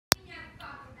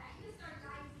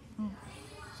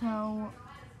so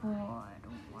bored.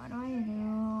 What do I do?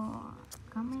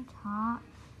 Got my top.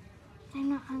 I'm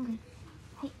not hungry.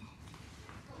 Hey.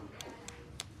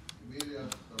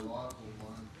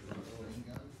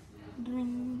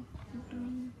 Drink.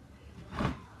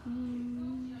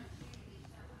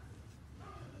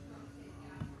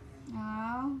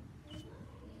 No.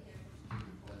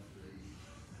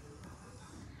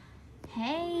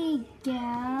 Hey,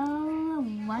 girl.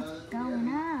 What's going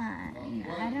on?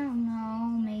 I don't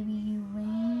know. Maybe you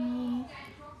wait.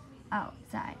 Oh,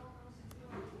 sorry.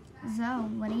 So,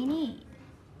 what do you need?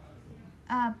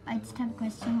 I just have a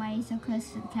question. Why are you so close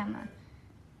to the camera?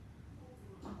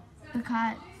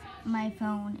 Because my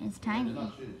phone is tiny.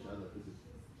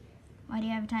 Why do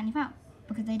you have a tiny phone?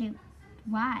 Because I do.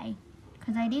 Why?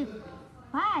 Because I do.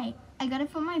 Why? I got it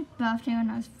for my birthday when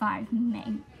I was 5 in May.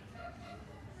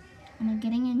 And I'm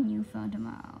getting a new phone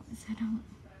tomorrow, so don't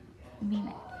be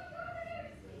mad.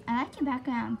 I like your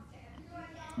background.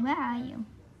 Where are you?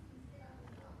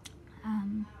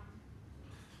 In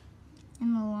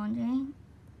the laundry.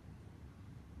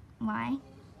 Why?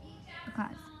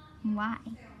 Because. Why?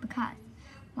 Because.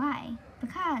 Why?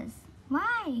 Because.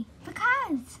 Why?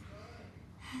 Because.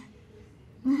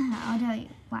 I'll tell you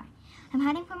why. I'm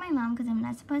hiding from my mom because I'm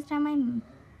not supposed to have my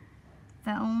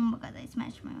phone because I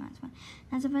smashed my mom's phone.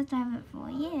 Not supposed to have it for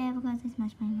a year because I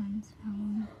smashed my mom's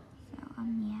phone. So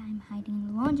yeah, I'm hiding in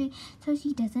the laundry so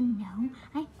she doesn't know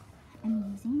I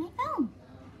am using my phone.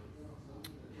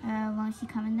 Won't she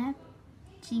come in there?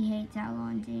 She hates our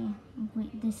laundry.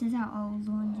 This is our old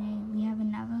laundry. We have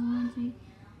another laundry,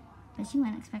 but she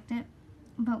wouldn't expect it.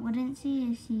 But wouldn't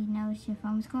she if she knows your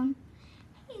phone's gone?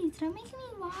 Hey, stop making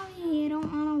me worry. I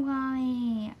don't want to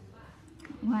worry.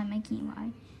 Why am I making you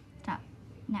worry? Stop.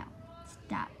 No.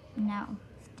 Stop. No.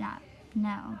 Stop.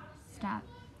 No. Stop.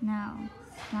 No.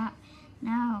 Stop.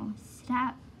 No.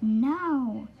 Stop.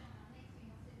 No.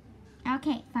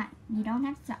 Okay, fine. You don't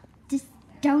have to stop. Just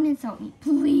don't insult me,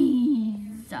 please.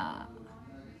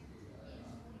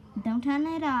 Don't turn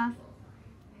it off.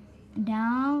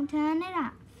 Don't turn it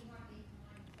off.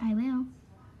 I will.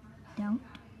 Don't.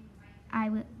 I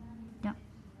will. Don't.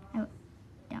 I will.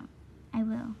 Don't. I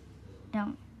will.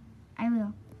 Don't. I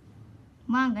will.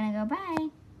 Well, I'm gonna go. Bye.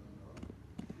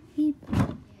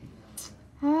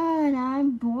 Oh, now I'm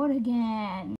bored again.